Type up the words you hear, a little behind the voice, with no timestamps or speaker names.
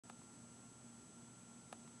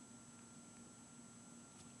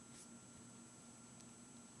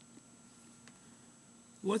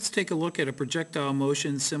Let's take a look at a projectile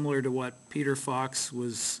motion similar to what Peter Fox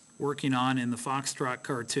was working on in the Foxtrot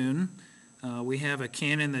cartoon. We have a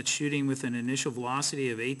cannon that's shooting with an initial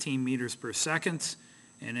velocity of 18 meters per second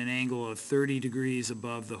and an angle of 30 degrees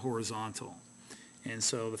above the horizontal. And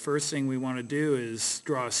so the first thing we want to do is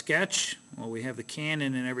draw a sketch. Well, we have the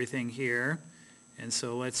cannon and everything here. And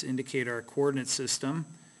so let's indicate our coordinate system.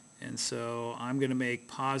 And so I'm going to make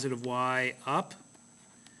positive y up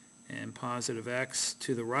and positive x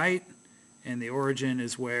to the right, and the origin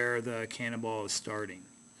is where the cannonball is starting.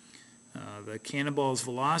 The cannonball's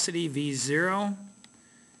velocity, v0,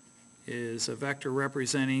 is a vector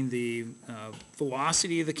representing the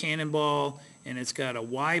velocity of the cannonball, and it's got a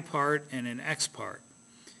y part and an x part.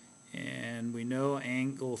 And we know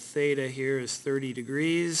angle theta here is 30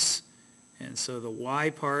 degrees. And so the y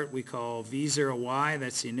part we call v0y,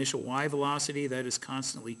 that's the initial y velocity, that is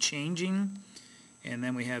constantly changing. And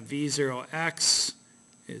then we have v0x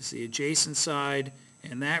is the adjacent side,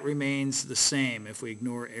 and that remains the same if we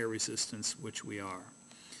ignore air resistance, which we are.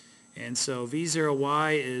 And so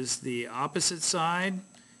v0y is the opposite side,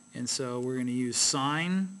 and so we're going to use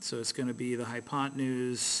sine, so it's going to be the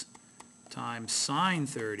hypotenuse times sine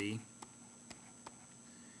 30.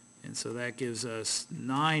 And so that gives us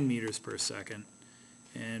 9 meters per second.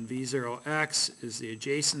 And v0x is the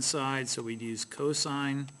adjacent side, so we'd use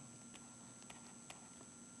cosine.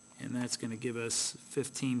 And that's going to give us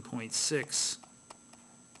 15.6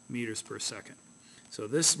 meters per second. So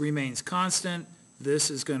this remains constant.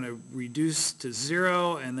 This is going to reduce to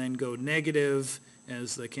 0 and then go negative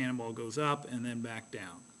as the cannonball goes up and then back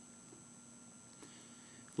down.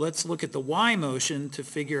 Let's look at the y motion to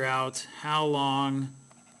figure out how long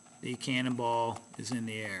the cannonball is in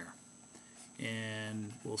the air.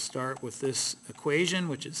 And we'll start with this equation,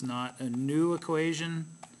 which is not a new equation.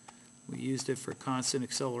 We used it for constant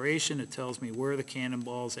acceleration. It tells me where the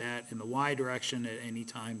cannonball's at in the y direction at any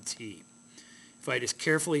time t. If I just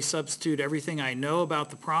carefully substitute everything I know about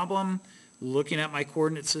the problem, looking at my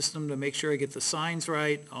coordinate system to make sure I get the signs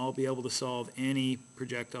right, I'll be able to solve any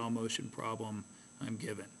projectile motion problem I'm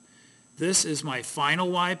given. This is my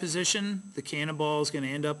final y position. The cannonball is going to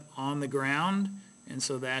end up on the ground, and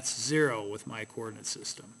so that's 0 with my coordinate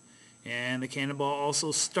system. And the cannonball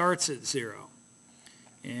also starts at 0.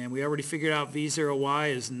 And we already figured out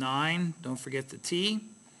v0y is 9. Don't forget the t.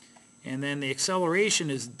 And then the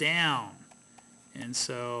acceleration is down. And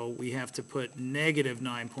so we have to put negative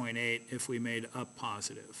 9.8 if we made up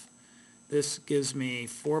positive. This gives me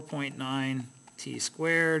 4.9 t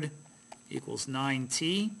squared equals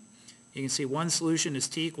 9t. You can see one solution is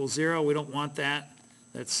t equals 0. We don't want that.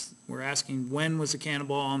 We're asking when was the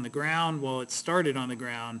cannonball on the ground? Well, it started on the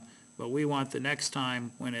ground, but we want the next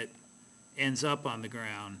time when it ends up on the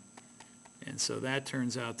ground. And so that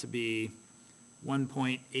turns out to be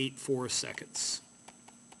 1.84 seconds.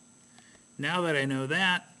 Now that I know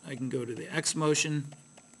that, I can go to the x motion.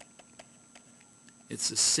 It's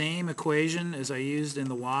the same equation as I used in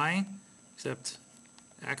the y, except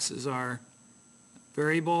x is our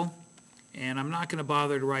variable. And I'm not going to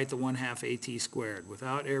bother to write the 1/2 at squared.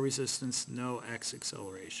 Without air resistance, no x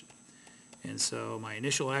acceleration. And so my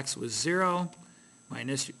initial x was 0, my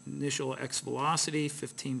initial x velocity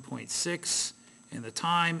 15.6, and the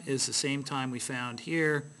time is the same time we found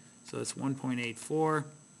here, so that's 1.84.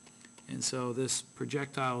 And so this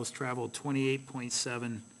projectile has traveled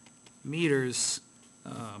 28.7 meters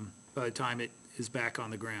by the time it is back on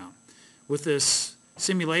the ground. With this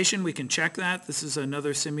simulation, we can check that. This is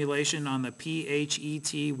another simulation on the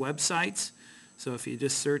PHET website. So if you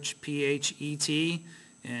just search PHET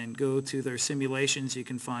and go to their simulations, you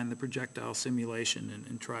can find the projectile simulation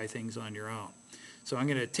and try things on your own. So I'm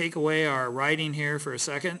going to take away our writing here for a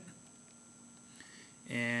second.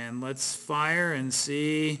 And let's fire and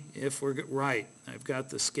see if we're right. I've got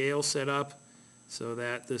the scale set up so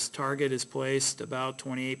that this target is placed about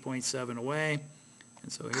 28.7 away.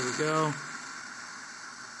 And so here we go.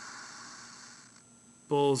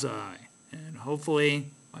 Bullseye. And hopefully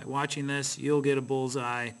by watching this you'll get a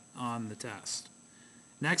bullseye on the test.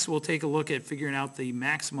 Next we'll take a look at figuring out the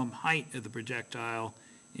maximum height of the projectile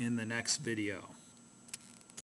in the next video.